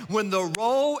that hymn. When the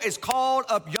roll is called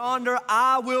up yonder,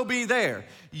 I will be there.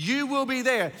 You will be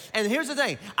there. And here's the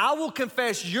thing, I will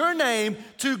confess your name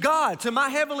to God, to my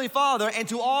heavenly Father, and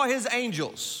to all his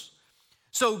angels.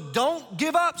 So don't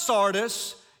give up,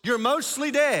 Sardis. You're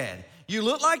mostly dead. You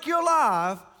look like you're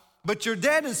alive, but you're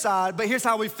dead inside. But here's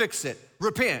how we fix it.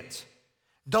 Repent.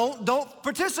 Don't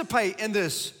participate in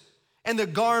this, in the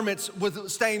garments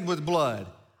stained with blood.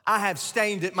 I have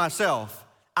stained it myself.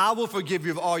 I will forgive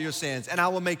you of all your sins, and I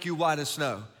will make you white as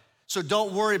snow. So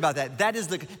don't worry about that. That is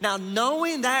now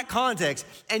knowing that context,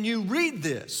 and you read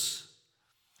this,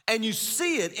 and you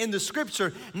see it in the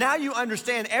scripture, now you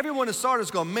understand everyone in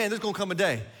Sardis going, man, there's gonna come a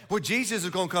day where Jesus is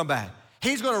gonna come back.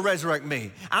 He's gonna resurrect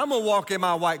me. I'm gonna walk in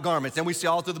my white garments. And we see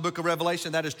all through the book of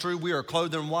Revelation, that is true. We are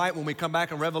clothed in white when we come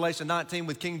back in Revelation 19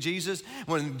 with King Jesus,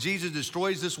 when Jesus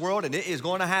destroys this world, and it is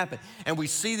gonna happen. And we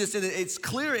see this, it's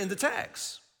clear in the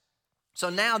text. So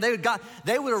now they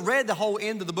would have read the whole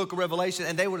end of the book of Revelation,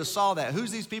 and they would have saw that.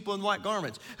 Who's these people in white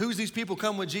garments? Who's these people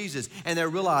come with Jesus? And they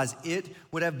realized it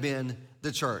would have been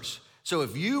the church. So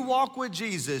if you walk with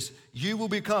Jesus, you will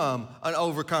become an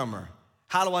overcomer.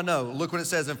 How do I know? Look what it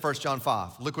says in 1 John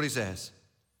 5. Look what he says.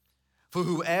 For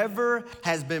whoever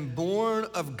has been born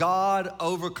of God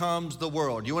overcomes the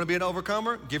world. You want to be an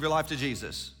overcomer? Give your life to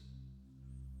Jesus.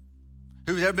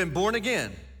 who's ever been born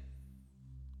again.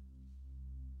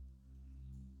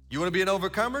 You want to be an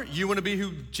overcomer? You want to be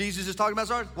who Jesus is talking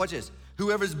about? Watch this.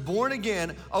 Whoever is born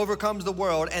again overcomes the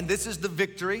world, and this is the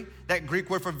victory. That Greek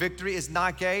word for victory is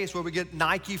Nike. It's where we get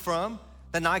Nike from.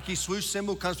 The Nike swoosh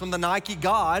symbol comes from the Nike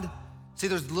God. See,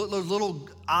 there's little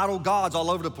idol gods all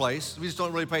over the place. We just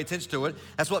don't really pay attention to it.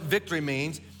 That's what victory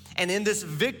means. And in this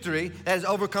victory that has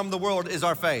overcome the world is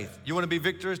our faith. You want to be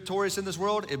victorious in this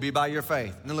world? It'd be by your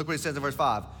faith. And then look what it says in verse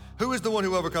 5. Who is the one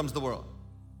who overcomes the world?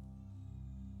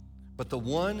 But the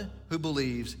one who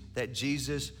believes that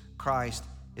Jesus Christ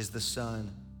is the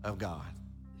Son of God.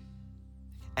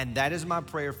 And that is my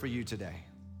prayer for you today.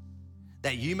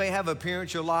 That you may have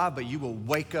appearance you're alive, but you will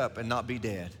wake up and not be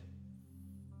dead.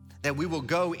 That we will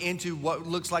go into what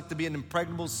looks like to be an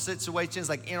impregnable situations,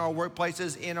 like in our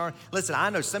workplaces, listen, I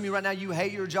know some of you right now, you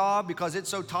hate your job because it's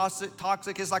so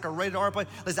toxic, it's like a rated R place.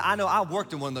 Listen, I know I've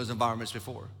worked in one of those environments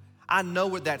before. I know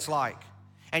what that's like.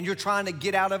 And you're trying to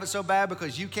get out of it so bad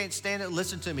because you can't stand it.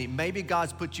 Listen to me, maybe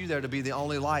God's put you there to be the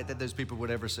only light that those people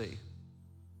would ever see.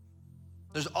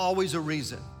 There's always a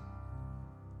reason.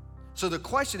 So the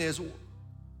question is,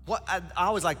 I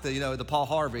always like the Paul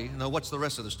Harvey, what's the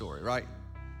rest of the story, right?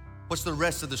 What's the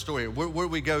rest of the story? Where do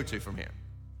we go to from here?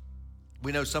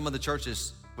 We know some of the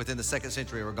churches within the 2nd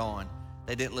century were gone.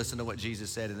 They didn't listen to what Jesus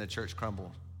said and the church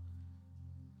crumbled.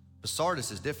 But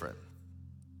Sardis is different.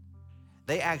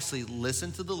 They actually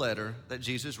listened to the letter that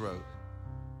Jesus wrote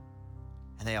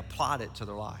and they applied it to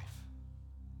their life.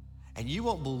 And you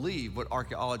won't believe what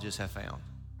archaeologists have found.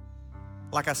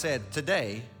 Like I said,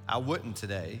 today, I wouldn't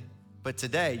today, but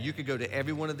today you could go to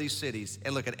every one of these cities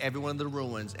and look at every one of the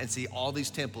ruins and see all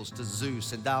these temples to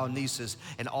Zeus and Dionysus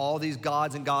and all these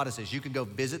gods and goddesses. You can go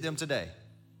visit them today.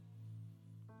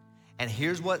 And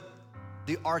here's what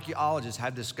the archaeologists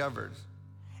have discovered.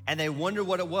 And they wonder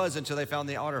what it was until they found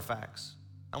the artifacts.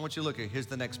 I want you to look at, here's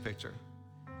the next picture.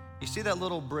 You see that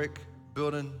little brick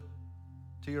building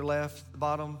to your left, the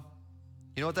bottom?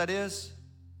 You know what that is?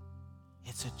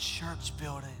 It's a church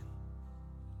building.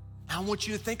 Now I want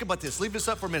you to think about this. Leave this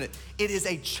up for a minute. It is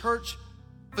a church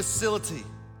facility.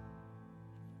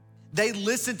 They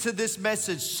listened to this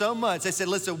message so much. They said,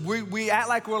 listen, we act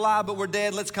like we're alive, but we're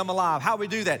dead. Let's come alive. How do we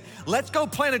do that? Let's go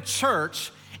plant a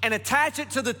church and attach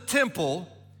it to the temple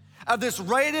of this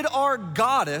rated R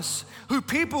goddess who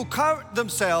people cover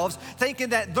themselves thinking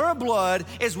that their blood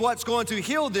is what's going to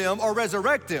heal them or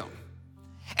resurrect them.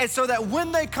 And so that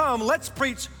when they come, let's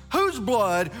preach whose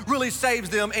blood really saves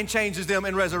them and changes them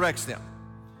and resurrects them.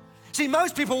 See,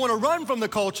 most people want to run from the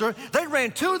culture. They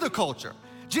ran to the culture.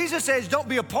 Jesus says, don't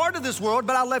be a part of this world,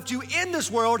 but I left you in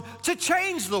this world to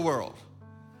change the world.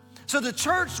 So the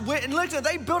church went and looked at,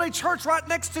 they built a church right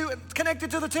next to,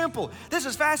 connected to the temple. This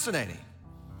is fascinating.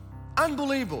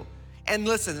 Unbelievable. And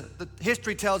listen, the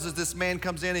history tells us this man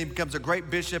comes in, he becomes a great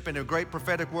bishop and a great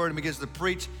prophetic word and begins to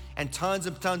preach, and tons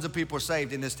of people are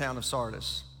saved in this town of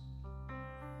Sardis.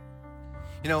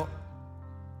 You know,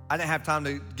 I didn't have time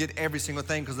to get every single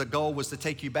thing because the goal was to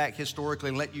take you back historically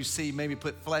and let you see, maybe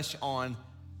put flesh on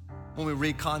when we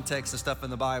read context and stuff in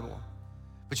the Bible.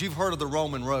 But you've heard of the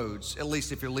Roman roads, at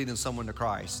least if you're leading someone to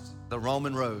Christ. The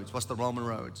Roman roads. What's the Roman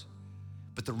roads?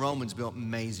 But the Romans built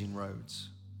amazing roads.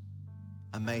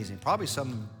 Amazing. Probably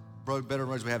some better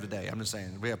roads we have today. I'm just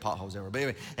saying, we have potholes everywhere. But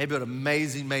anyway, they built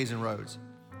amazing roads.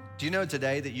 Do you know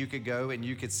today that you could go and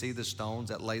you could see the stones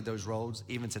that laid those roads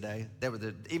even today?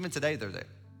 Even today, they're there.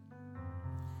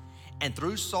 And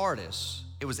through Sardis,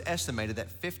 it was estimated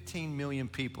that 15 million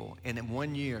people in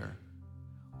 1 year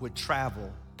would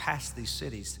travel past these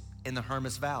cities in the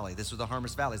Hermus Valley. This was the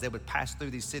Hermus Valleys. They would pass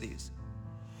through these cities.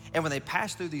 And when they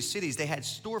passed through these cities, they had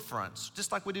storefronts,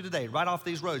 just like we do today, right off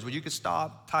these roads where you could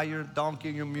stop, tie your donkey,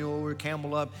 your mule, or your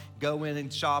camel up, go in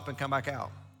and shop and come back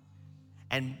out.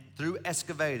 And through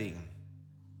excavating,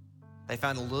 they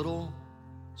found a little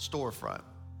storefront.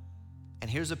 And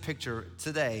here's a picture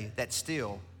today that's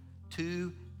still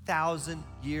 2,000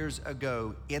 years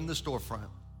ago in the storefront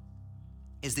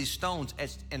is these stones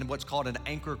etched in what's called an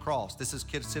anchor cross. This is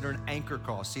considered an anchor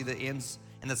cross. See the ends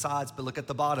and the sides, but look at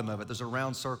the bottom of it. There's a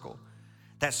round circle.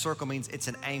 That circle means it's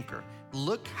an anchor.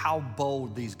 Look how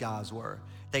bold these guys were.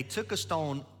 They took a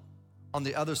stone on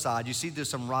the other side. You see there's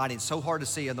some writing, so hard to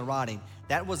see in the writing.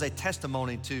 That was a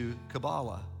testimony to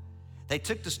Kabbalah. They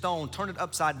took the stone, turned it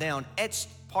upside down, etched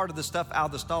part of the stuff out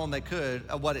of the stone they could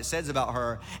of what it says about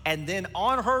her, and then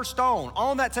on her stone,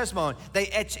 on that testimony, they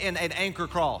etched in an anchor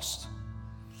cross.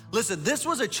 Listen, this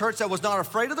was a church that was not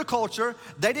afraid of the culture.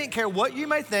 They didn't care what you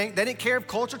may think. They didn't care if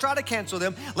culture tried to cancel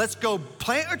them. Let's go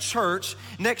plant a church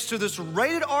next to this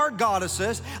rated R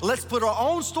goddesses. Let's put our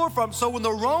own storefront so when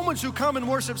the Romans who come and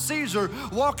worship Caesar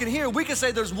walk in here, we can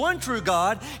say there's one true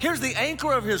God. Here's the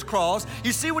anchor of his cross.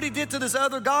 You see what he did to this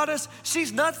other goddess?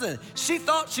 She's nothing. She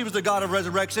thought she was the God of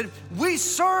resurrection. We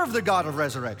serve the God of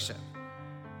resurrection.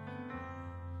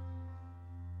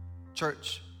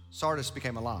 Church, Sardis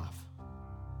became alive.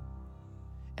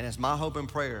 And it's my hope and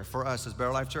prayer for us as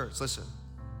Better Life Church, listen,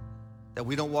 that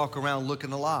we don't walk around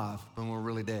looking alive when we're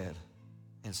really dead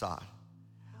inside.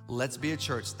 Let's be a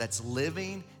church that's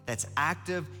living, that's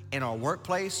active in our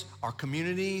workplace, our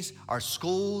communities, our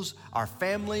schools, our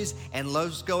families, and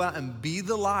let's go out and be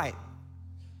the light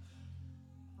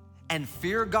and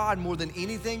fear God more than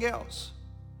anything else,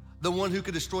 the one who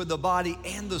could destroy the body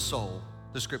and the soul,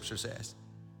 the scripture says,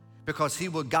 because he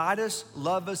will guide us,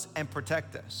 love us, and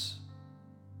protect us.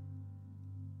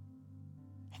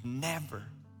 Never,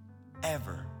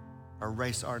 ever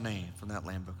erase our name from that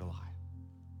Lamb Book of Life.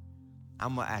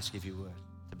 I'm gonna ask you if you would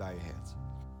to bow your heads.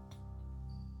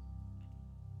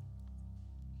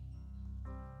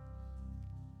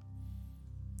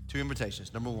 Two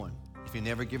invitations. Number one, if you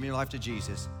never given your life to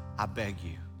Jesus, I beg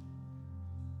you.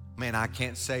 Man, I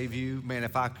can't save you. Man,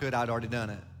 if I could, I'd already done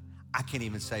it. I can't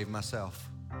even save myself.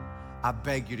 I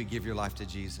beg you to give your life to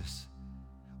Jesus.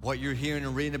 What you're hearing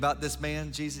and reading about this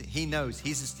man, Jesus, he knows.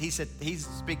 He said he's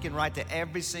speaking right to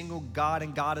every single God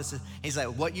and goddess. He's like,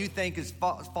 what you think is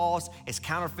false, is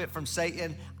counterfeit from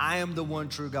Satan. I am the one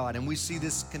true God. And we see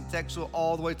this contextual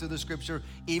all the way through the scripture,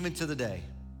 even to the day.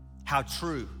 How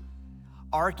true.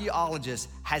 Archaeologists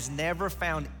has never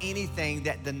found anything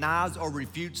that denies or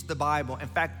refutes the Bible. In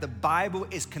fact, the Bible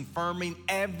is confirming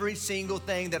every single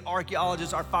thing that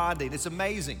archaeologists are finding. It's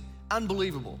amazing,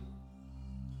 unbelievable.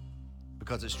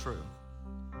 Because it's true.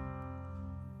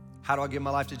 How do I give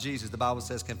my life to Jesus? The Bible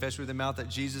says, confess with your mouth that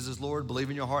Jesus is Lord, believe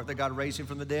in your heart that God raised him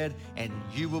from the dead, and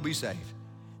you will be saved.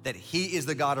 That he is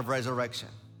the God of resurrection.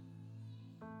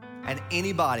 And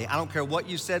anybody, I don't care what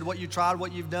you said, what you tried,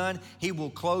 what you've done, he will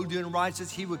clothe you in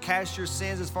righteousness. He will cast your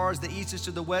sins as far as the east is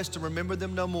to the west to remember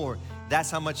them no more.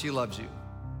 That's how much he loves you.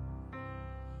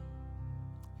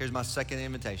 Here's my second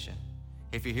invitation.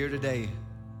 If you're here today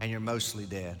and you're mostly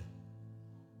dead,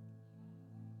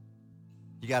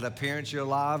 you got appearance, you're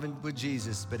alive with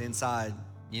Jesus, but inside,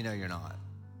 you know you're not.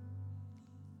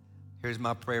 Here's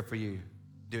my prayer for you.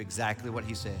 Do exactly what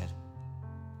he said.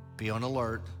 Be on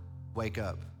alert, wake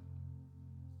up.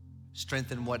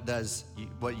 Strengthen what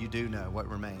you do know, what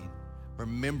remain.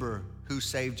 Remember who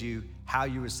saved you, how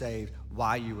you were saved,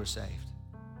 why you were saved.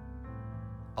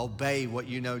 Obey what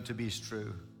you know to be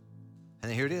true.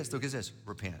 And then here it is, look at this,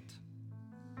 repent.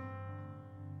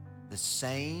 The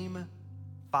same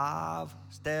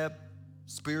 5-step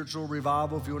spiritual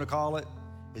revival, if you want to call it,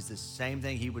 is the same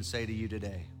thing he would say to you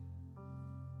today.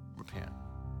 Repent.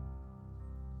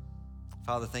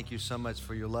 Father, thank you so much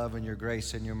for your love and your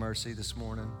grace and your mercy this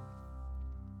morning.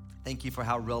 Thank you for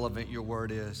how relevant your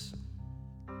word is.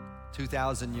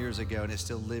 2,000 years ago, and it's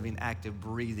still living, active,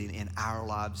 breathing in our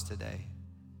lives today.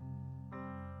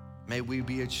 May we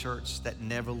be a church that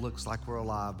never looks like we're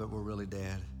alive, but we're really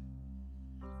dead.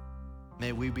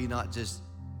 May we be not just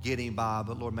getting by,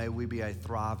 but Lord, may we be a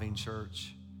thriving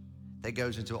church that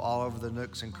goes into all over the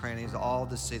nooks and crannies, all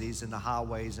the cities and the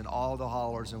highways and all the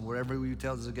hollers and wherever you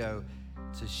tell us to go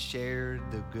to share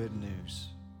the good news.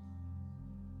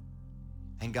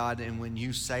 And God, and when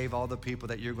you save all the people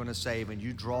that you're going to save and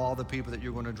you draw all the people that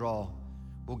you're going to draw,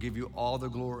 we'll give you all the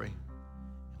glory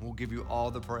and we'll give you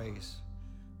all the praise.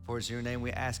 For it's in your name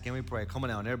we ask and we pray. Come on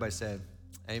now, and everybody said,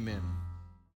 amen.